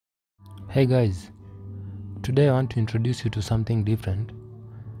Hey guys, today I want to introduce you to something different.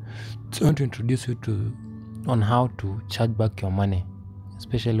 I want to introduce you on how to charge back your money,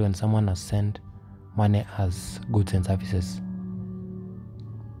 especially when someone has sent money as goods and services.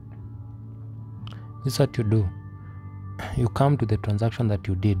 This is what you do. You come to the transaction that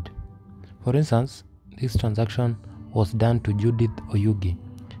you did. For instance, this transaction was done to Judith Oyugi.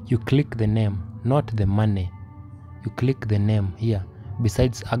 You click the name, not the money. You click the name here,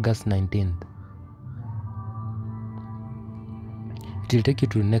 besides August 19th. It will take you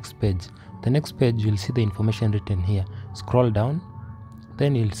to the next page. The next page, you'll see the information written here. Scroll down,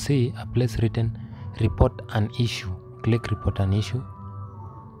 then you'll see a place written report an issue. Click report an issue.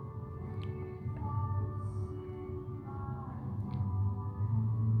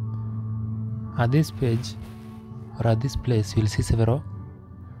 At this page or at this place, you'll see several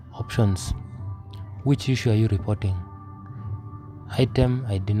options. Which issue are you reporting? Item,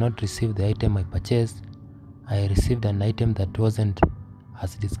 I did not receive the item I purchased. I received an item that wasn't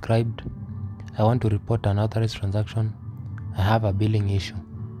as described. I want to report an authorized transaction. I have a billing issue.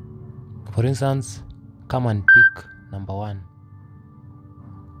 For instance, come and pick number 1.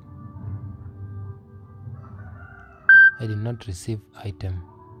 I did not receive item.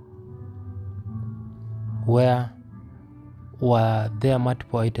 Were there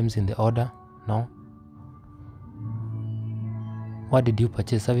multiple items in the order? No. What did you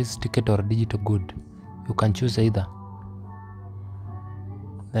purchase? Service, ticket, or digital good? You can choose either.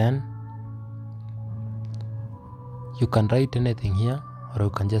 Then you can write anything here, or you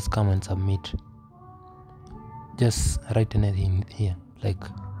can just come and submit. Just write anything here, like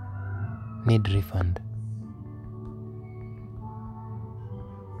need refund.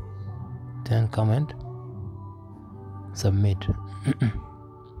 Then come and submit.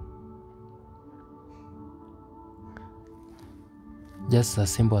 Just as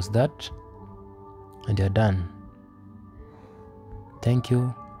simple as that, and you're done. Thank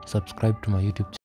you. Subscribe to my YouTube channel.